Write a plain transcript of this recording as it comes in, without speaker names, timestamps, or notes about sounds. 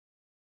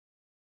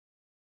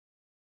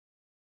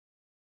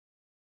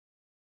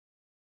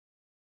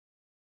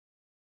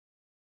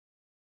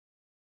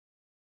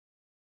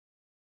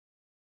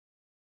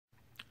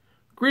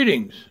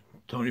Greetings,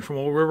 Tony from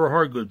Old River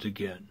Hard Goods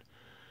again.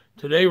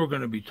 Today we're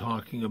going to be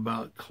talking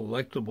about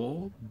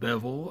collectible,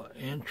 bevel,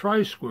 and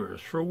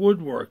tri-squares for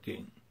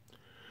woodworking.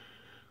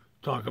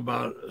 Talk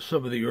about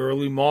some of the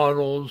early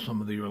models,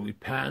 some of the early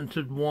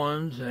patented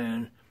ones,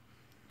 and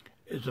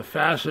it's a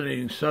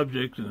fascinating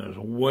subject and there's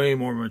way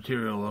more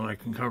material than I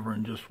can cover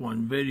in just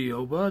one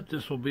video, but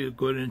this will be a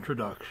good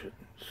introduction.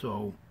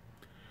 So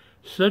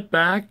sit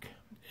back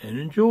and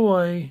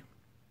enjoy.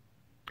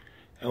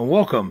 And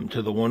welcome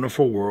to the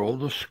wonderful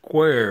world of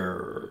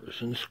squares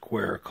and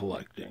square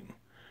collecting.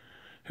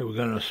 Here we've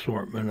got an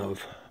assortment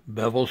of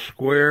bevel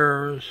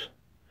squares,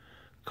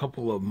 a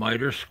couple of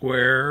miter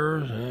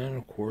squares, and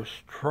of course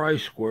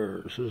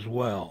tri-squares as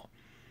well.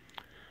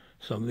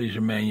 Some of these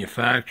are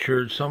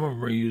manufactured, some of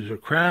them are user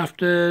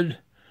crafted,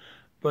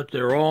 but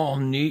they're all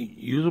neat,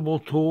 usable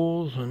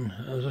tools, and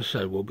as I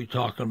said, we'll be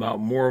talking about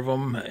more of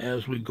them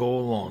as we go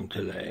along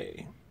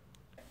today.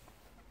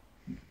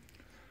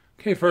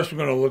 Okay, first we're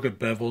going to look at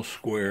bevel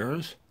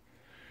squares.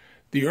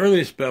 The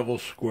earliest bevel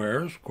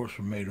squares, of course,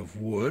 were made of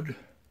wood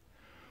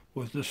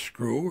with a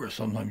screw, or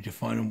sometimes you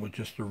find them with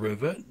just a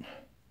rivet.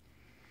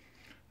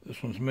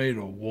 This one's made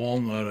of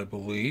walnut, I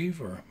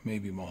believe, or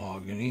maybe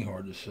mahogany,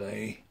 hard to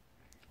say.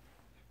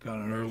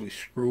 Got an early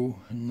screw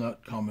and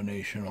nut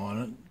combination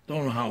on it.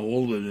 Don't know how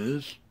old it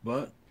is,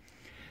 but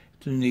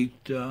it's a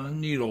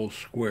neat old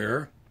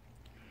square.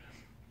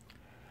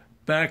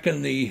 Back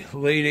in the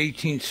late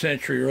 18th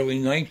century, early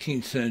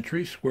 19th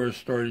century, squares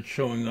started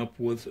showing up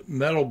with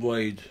metal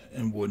blades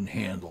and wooden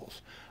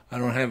handles. I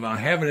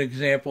have an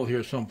example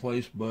here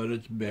someplace, but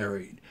it's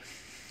buried.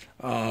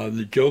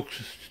 The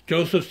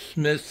Joseph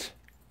Smith's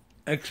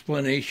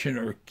Explanation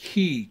or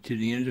Key to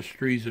the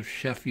Industries of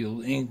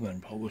Sheffield,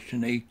 England, published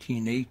in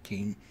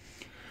 1818,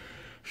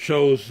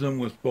 shows them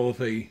with both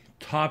a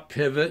top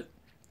pivot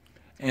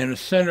and a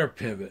center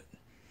pivot.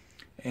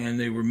 And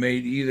they were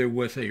made either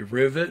with a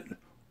rivet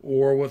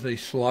or with a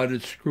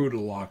slotted screw to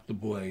lock the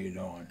blade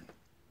on.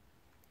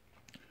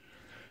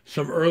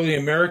 Some early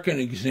American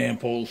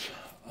examples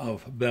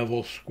of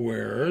bevel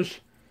squares.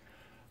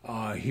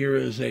 Here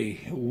is a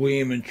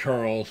William and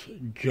Charles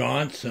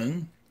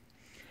Johnson.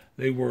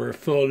 They were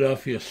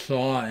Philadelphia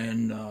saw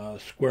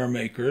and square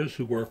makers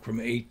who worked from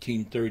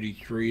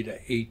 1833 to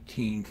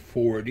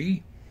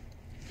 1840.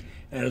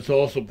 And it's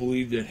also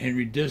believed that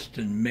Henry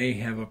Diston may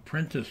have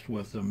apprenticed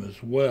with them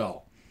as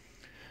well.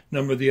 A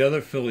number of the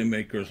other Philly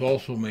makers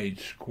also made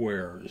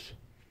squares.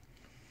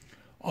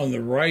 On the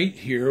right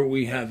here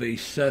we have a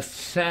Seth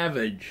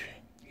Savage.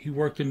 He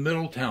worked in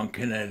Middletown,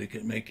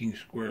 Connecticut, making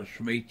squares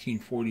from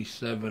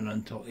 1847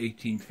 until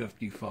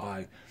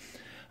 1855,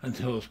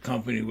 until his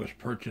company was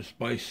purchased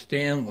by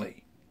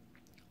Stanley.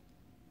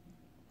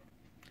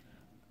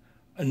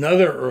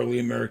 Another early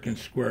American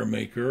square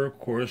maker, of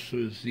course,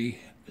 was the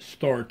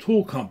Star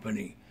Tool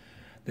Company.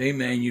 They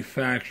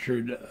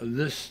manufactured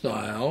this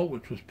style,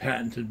 which was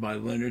patented by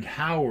Leonard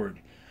Howard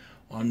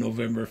on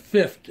November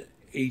 5th,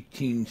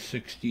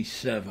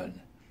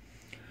 1867.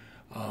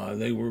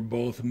 They were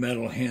both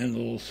metal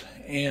handles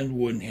and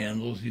wooden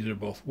handles. These are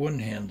both wooden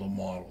handle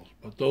models,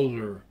 but those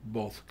are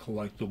both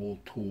collectible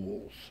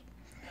tools.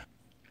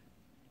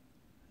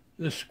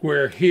 This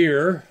square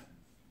here,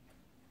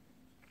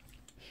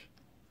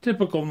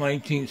 typical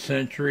 19th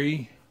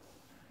century,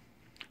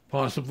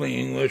 possibly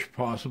English,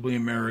 possibly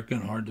American,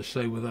 hard to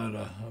say without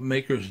a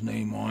maker's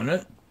name on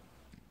it.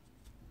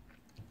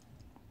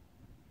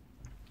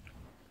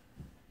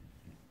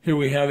 Here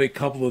we have a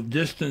couple of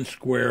Diston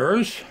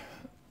squares,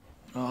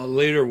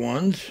 later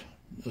ones.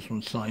 This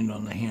one's signed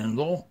on the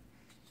handle.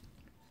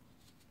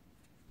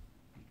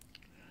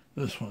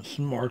 This one's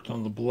marked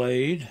on the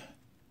blade.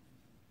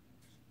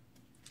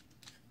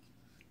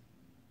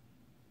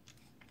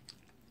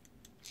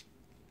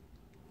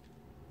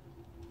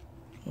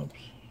 Oops,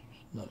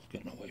 that's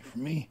getting away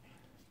from me.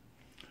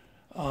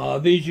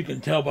 These you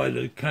can tell by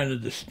the kind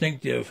of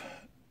distinctive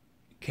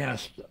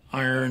cast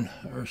iron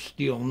or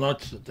steel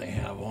nuts that they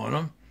have on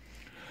them.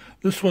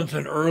 This one's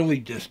an early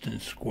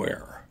Diston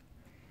square.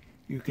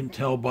 You can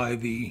tell by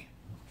the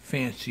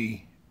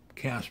fancy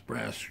cast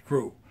brass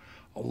screw.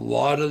 A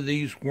lot of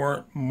these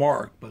weren't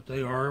marked, but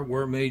they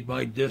were made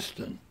by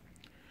Diston.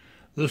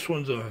 This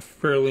one's a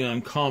fairly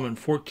uncommon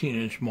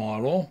 14-inch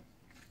model,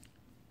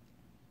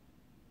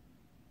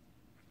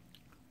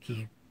 which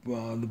is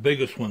the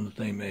biggest one that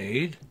they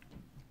made.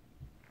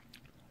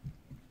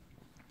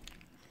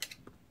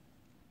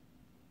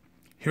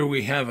 Here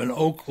we have an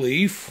oak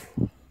leaf,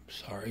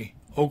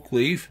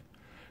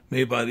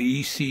 made by the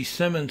E.C.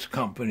 Simmons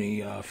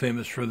Company,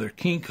 famous for their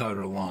Keen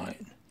Cutter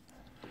line.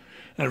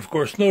 And of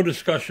course, no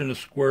discussion of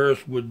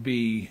squares would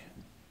be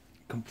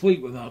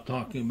complete without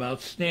talking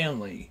about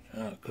Stanley,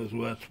 because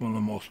that's one of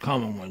the most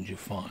common ones you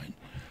find.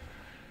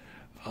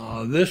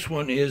 This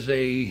one is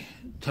a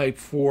Type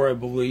 4, I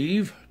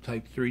believe,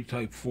 Type 3,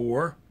 Type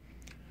 4.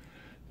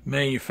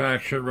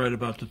 Manufactured right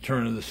about the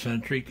turn of the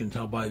century. You can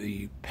tell by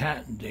the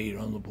patent date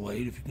on the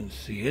blade, if you can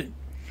see it.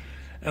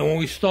 And when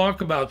we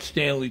talk about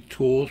Stanley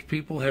tools,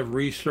 people have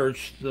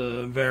researched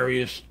the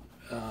various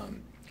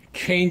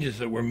changes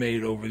that were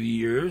made over the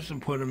years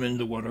and put them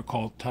into what are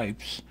called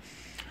type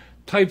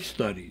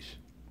studies.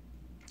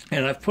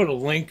 And I've put a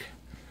link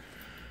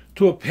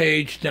to a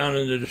page down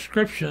in the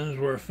descriptions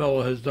where a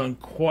fellow has done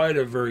quite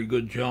a very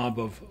good job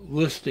of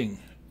listing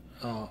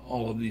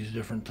all of these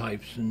different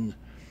types and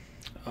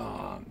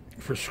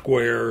for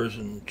squares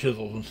and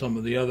chisels and some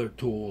of the other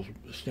tools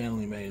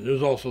Stanley made.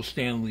 There's also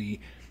Stanley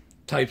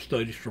type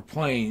studies for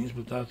planes,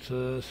 but that's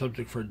a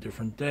subject for a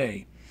different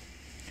day.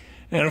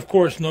 And of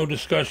course, no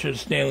discussion of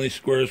Stanley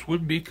squares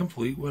would be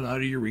complete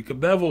without a Eureka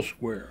Bevel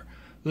square.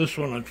 This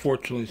one,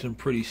 unfortunately, is in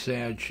pretty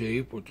sad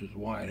shape, which is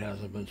why it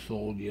hasn't been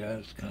sold yet.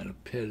 It's kind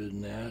of pitted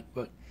in that,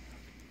 but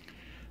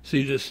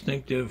see the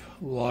distinctive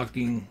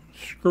locking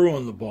screw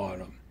on the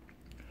bottom.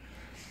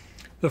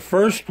 The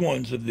first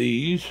ones of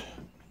these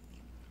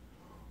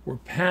were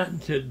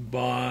patented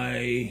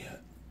by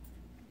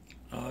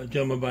a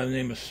gentleman by the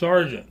name of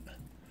Sargent,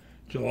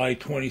 July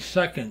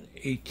 22nd,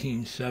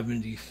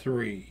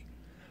 1873.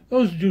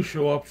 Those do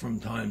show up from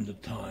time to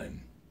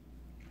time.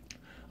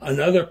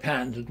 Another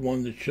patented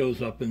one that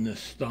shows up in this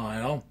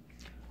style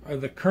are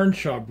the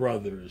Kearnshaw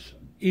Brothers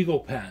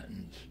Eagle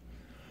patents,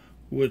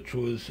 which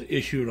was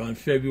issued on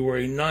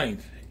February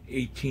 9th,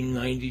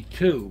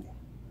 1892.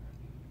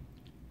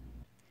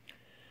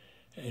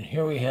 And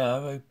here we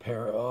have a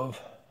pair of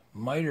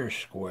miter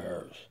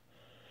squares.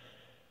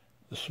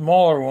 The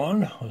smaller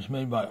one was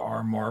made by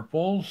R.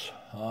 Marples.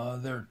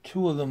 There are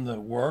two of them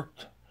that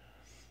worked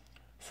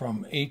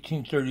from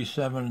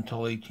 1837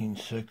 until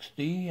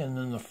 1860, and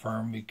then the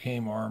firm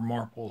became R.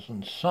 Marples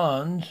and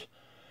Sons,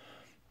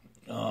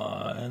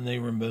 and they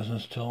were in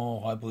business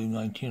till, I believe,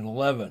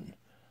 1911.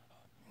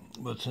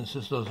 But since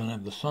this doesn't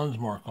have the Sons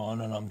mark on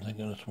it, I'm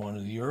thinking it's one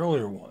of the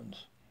earlier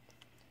ones.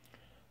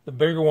 The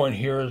bigger one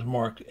here is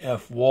marked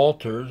F.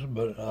 Walters,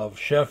 but of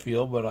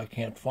Sheffield, but I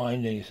can't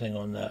find anything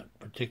on that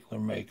particular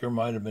maker.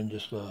 Might have been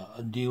just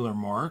a dealer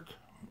mark.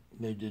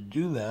 They did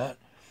do that.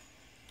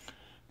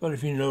 But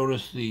if you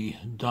notice the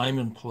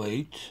diamond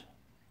plates,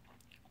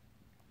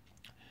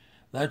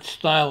 that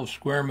style of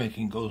square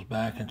making goes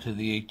back into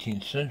the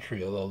 18th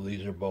century, although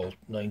these are both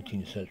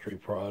 19th century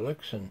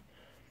products, and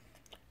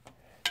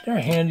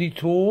they're handy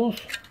tools.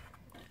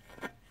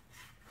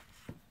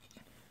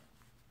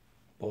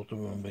 Both of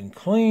them have been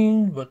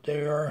cleaned, but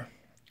they are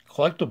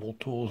collectible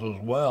tools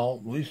as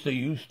well. At least they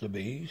used to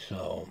be,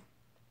 so.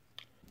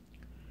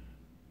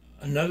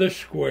 Another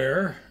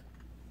square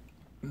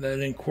that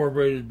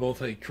incorporated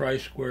both a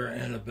tri-square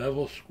and a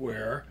bevel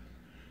square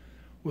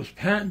was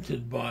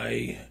patented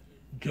by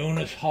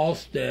Jonas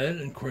Halstead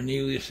and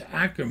Cornelius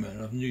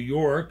Ackerman of New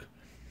York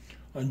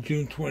on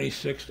June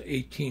 26,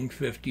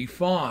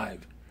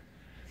 1855.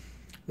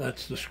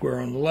 That's the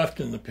square on the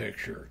left in the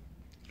picture.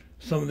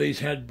 Some of these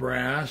had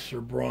brass or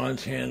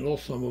bronze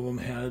handles. Some of them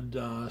had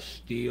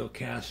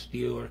cast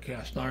steel or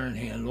cast iron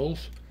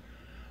handles.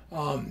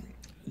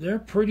 They're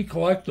pretty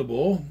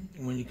collectible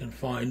when you can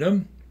find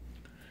them.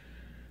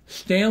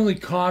 Stanley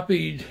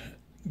copied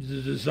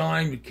the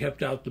design but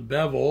kept out the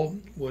bevel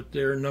with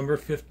their number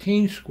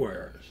 15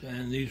 squares,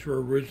 and these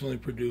were originally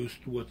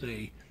produced with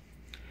a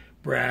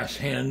brass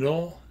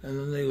handle, and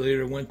then they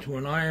later went to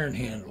an iron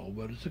handle,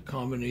 but it's a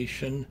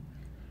combination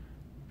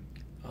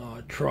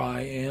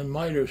tri and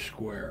miter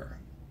square.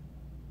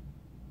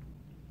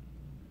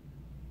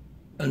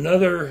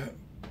 Another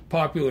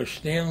popular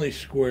Stanley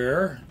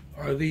square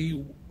are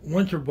the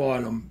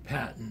Winterbottom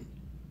patent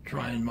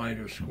tri and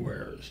miter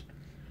squares.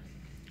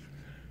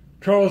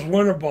 Charles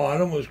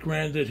Winterbottom was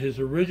granted his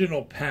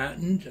original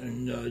patent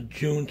on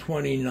June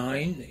 29,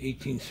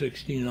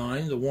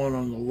 1869. The one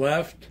on the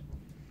left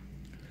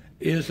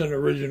is an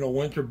original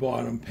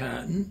Winterbottom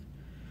patent.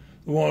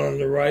 The one on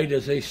the right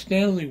is a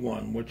Stanley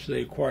one, which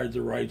they acquired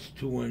the rights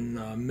to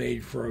and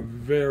made for a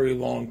very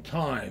long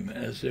time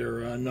as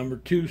their number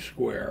 2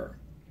 square.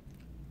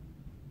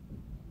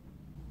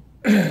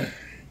 And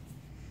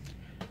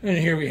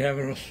here we have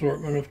an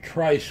assortment of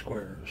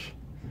tri-squares.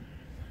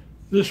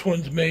 This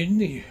one's made in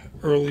the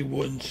early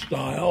wooden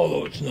style,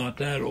 although it's not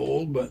that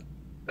old, but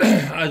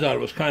I thought it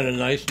was kind of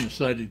nice and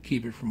decided to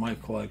keep it for my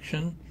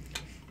collection,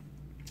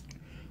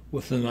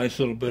 with a nice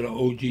little bit of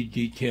OG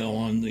detail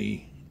on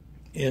the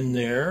end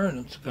there,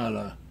 and it's got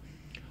a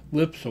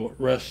lip so it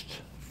rests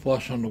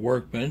flush on the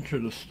workbench or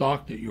the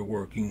stock that you're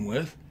working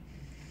with.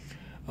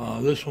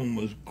 This one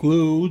was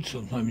glued.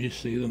 Sometimes you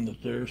see them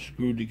that they're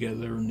screwed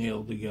together or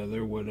nailed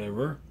together,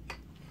 whatever.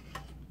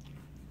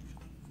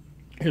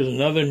 Here's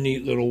another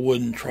neat little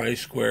wooden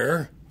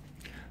tri-square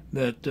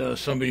that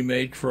somebody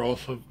made for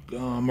also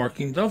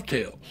marking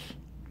dovetails.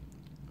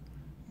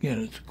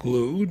 Again, it's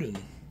glued and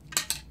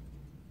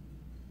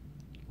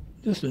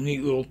just a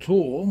neat little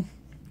tool.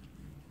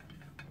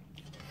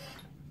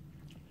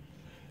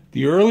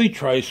 The early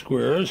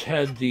tri-squares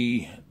had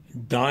the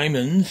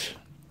diamonds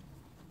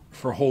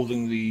for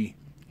holding the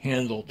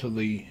handle to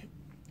the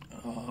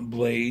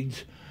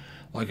blades,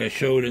 like I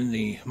showed in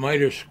the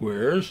miter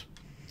squares.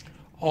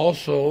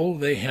 Also,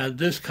 they had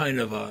this kind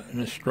of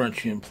an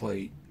escutcheon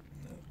plate.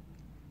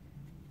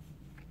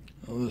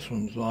 Well, this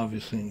one's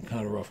obviously in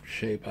kind of rough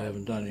shape. I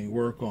haven't done any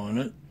work on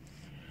it.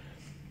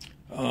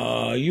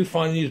 You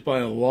find these by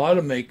a lot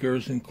of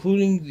makers,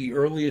 including the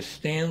earliest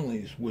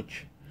Stanleys,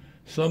 which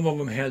some of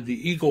them had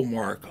the eagle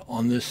mark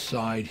on this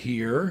side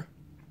here.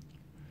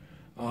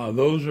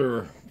 Those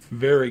are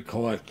very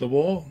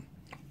collectible.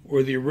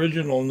 Or the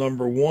original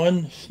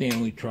 #1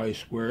 Stanley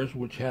Tri-Squares,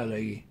 which had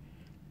a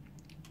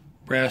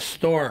brass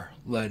star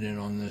let in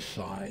on this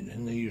side,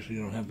 and they usually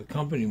don't have the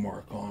company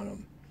mark on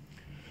them.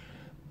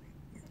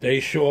 They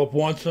show up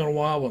once in a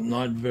while, but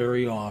not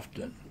very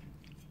often.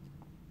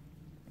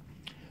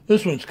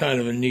 This one's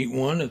kind of a neat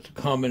one. It's a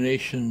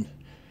combination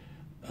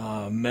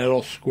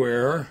metal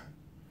square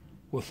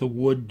with a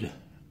wood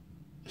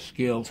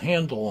scaled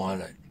handle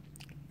on it.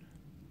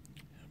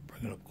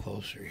 Bring it up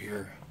closer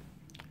here.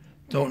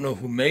 Don't know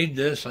who made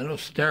this. I know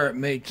Starrett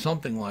made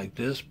something like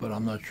this, but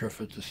I'm not sure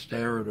if it's a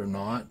Starrett or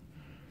not.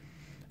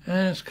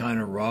 And it's kind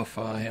of rough.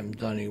 I haven't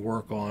done any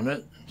work on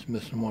it. It's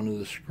missing one of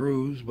the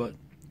screws, but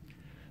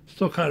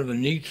still kind of a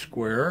neat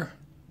square.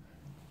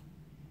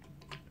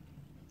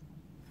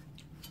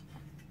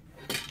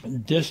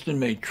 Diston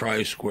made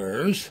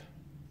Tri-Squares.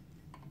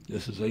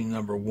 This is a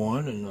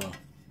 #1 in a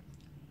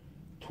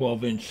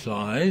 12-inch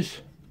size.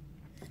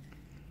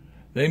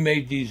 They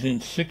made these in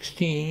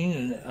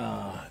 16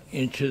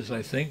 inches,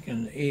 I think,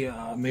 and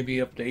maybe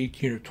up to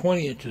 18 or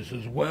 20 inches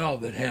as well,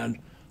 that had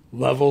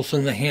levels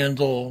in the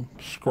handle,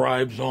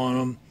 scribes on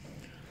them.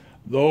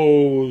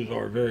 Those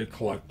are very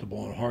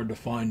collectible and hard to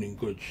find in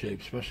good shape,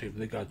 especially if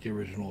they got the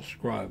original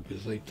scribe,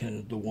 because they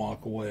tended to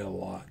walk away a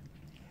lot.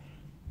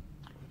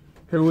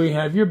 Here we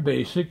have your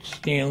basic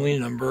Stanley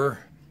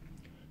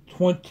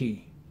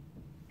 #20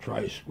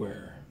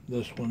 Tri-Square.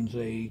 This one's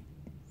a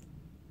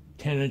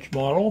 10-inch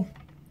model.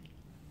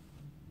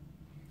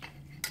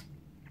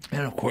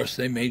 And of course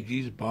they made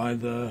these by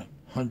the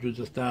hundreds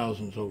of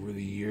thousands over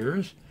the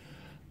years.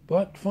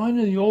 But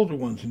finding the older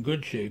ones in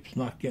good shape is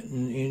not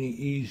getting any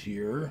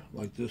easier,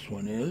 like this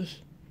one is.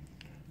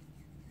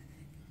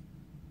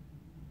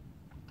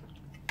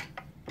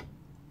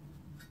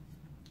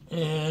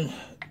 And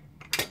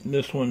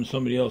this one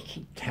somebody else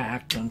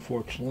tacked,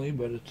 unfortunately,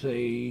 but it's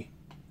a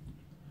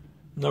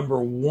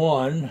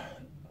 #1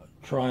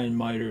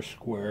 tri-miter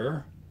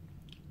square.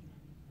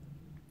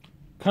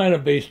 Kind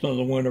of based on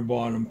the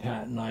Winterbottom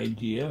patent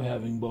idea of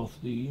having both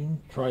the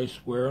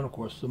tri-square and, of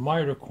course, the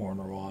miter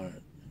corner on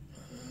it.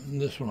 And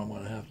this one I'm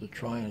going to have to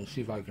try and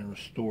see if I can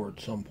restore at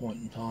some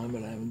point in time,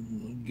 but I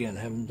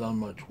haven't done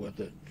much with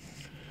it.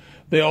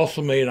 They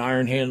also made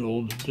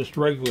iron-handled, just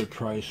regular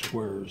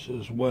tri-squares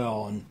as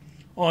well. And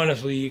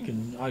honestly,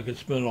 I could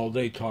spend all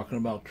day talking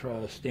about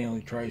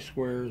Stanley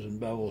Tri-Squares and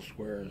Bevel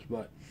squares,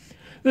 but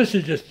this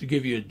is just to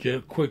give you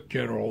a quick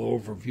general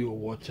overview of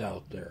what's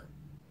out there.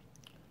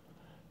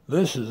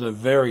 This is a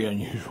very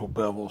unusual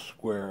bevel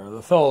square.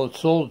 The fellow that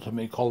sold it to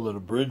me called it a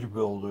bridge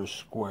builder's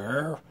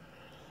square,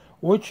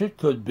 which it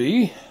could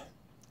be.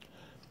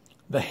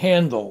 The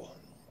handle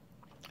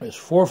is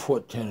 4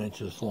 foot 10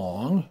 inches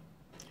long.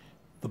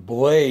 The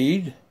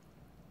blade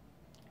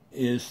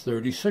is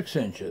 36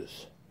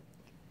 inches.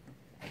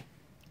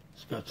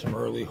 It's got some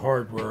early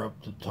hardware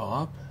up the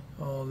top.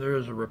 Oh,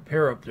 there's a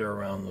repair up there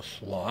around the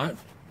slot.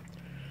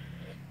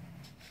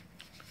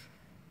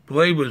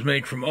 Blade was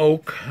made from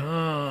oak.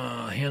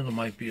 Handle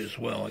might be as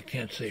well. I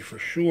can't say for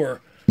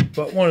sure.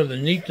 But one of the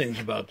neat things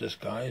about this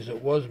guy is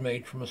it was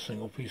made from a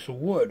single piece of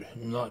wood,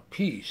 not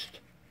pieced.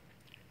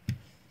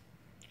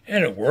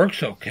 And it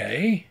works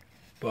okay,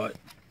 but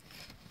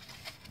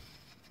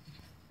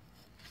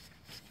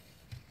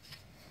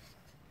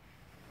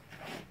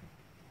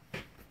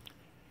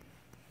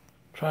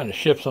trying to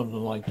ship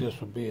something like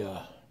this would be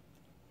a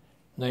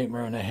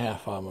nightmare and a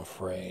half, I'm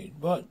afraid.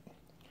 But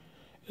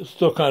it's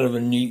still kind of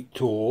a neat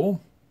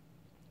tool,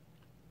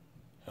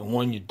 and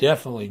one you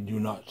definitely do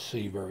not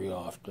see very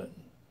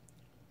often.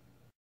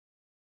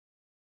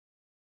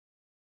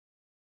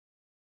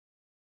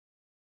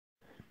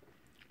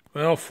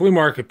 Well, flea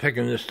market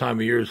picking this time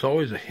of year is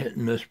always a hit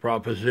and miss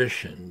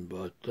proposition,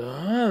 but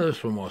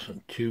this one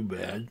wasn't too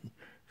bad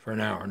for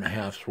an hour and a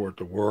half's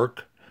worth of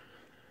work,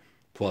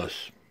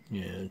 plus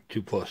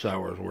 2+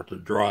 hours worth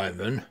of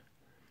driving.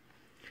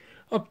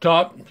 Up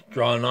top,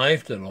 draw a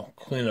knife that'll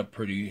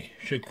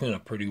should clean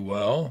up pretty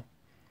well.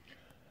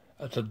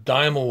 That's a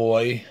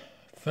Dymalloy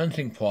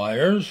fencing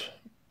pliers,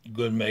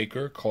 good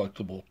maker,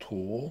 collectible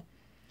tool.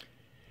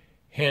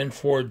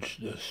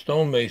 Hand-forged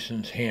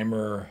stonemason's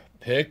hammer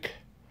pick.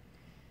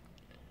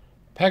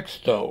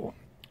 Pexto,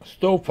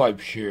 stovepipe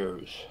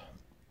shears.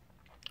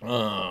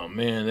 Oh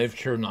man, they've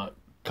sure not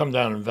come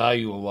down in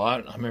value a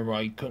lot. I remember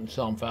I couldn't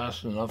sell them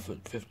fast enough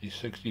at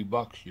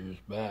 $50-60 years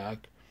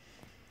back.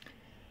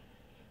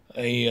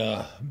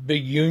 A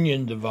big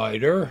union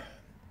divider,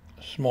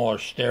 smaller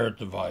Starrett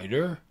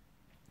divider.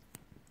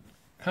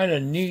 Kind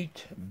of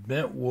neat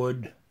bent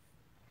wood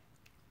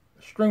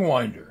string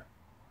winder.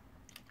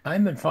 I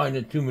haven't been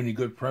finding too many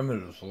good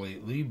primitives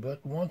lately,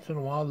 but once in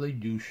a while they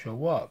do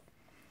show up.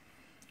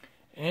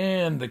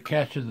 And the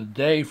catch of the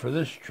day for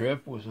this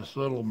trip was this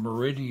little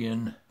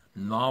Meridian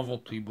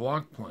novelty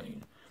block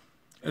plane.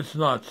 It's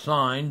not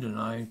signed, and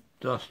I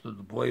dusted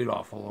the blade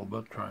off a little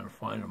bit trying to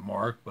find a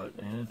mark,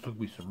 and it took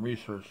me some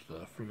research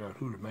to figure out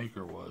who the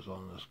maker was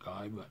on this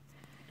guy, but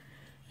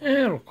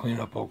it'll clean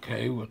up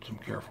okay with some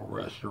careful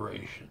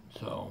restoration.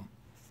 So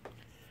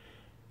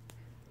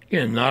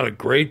again, not a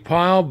great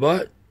pile,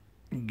 but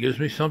it gives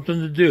me something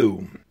to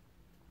do.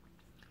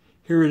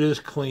 Here it is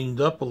cleaned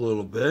up a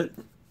little bit.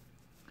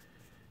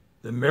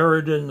 The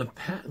Meriden, the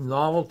Patent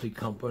Novelty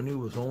Company,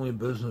 was only in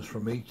business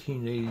from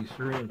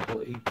 1883 until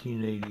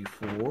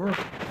 1884.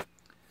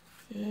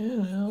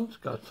 And well, it's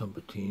got some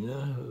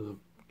patina. The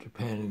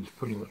Japaning's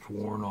pretty much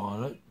worn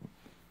on it.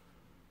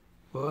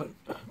 But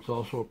it's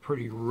also a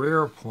pretty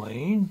rare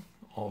plane,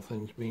 all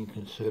things being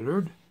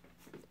considered.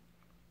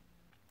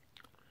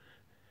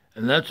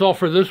 And that's all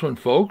for this one,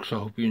 folks. I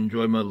hope you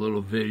enjoyed my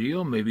little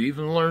video, maybe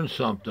even learned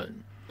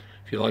something.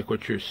 If you like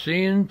what you're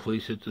seeing,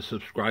 please hit the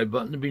subscribe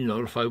button to be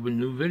notified when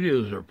new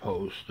videos are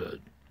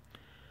posted.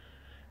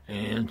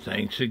 And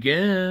thanks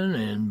again,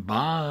 and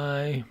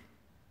bye.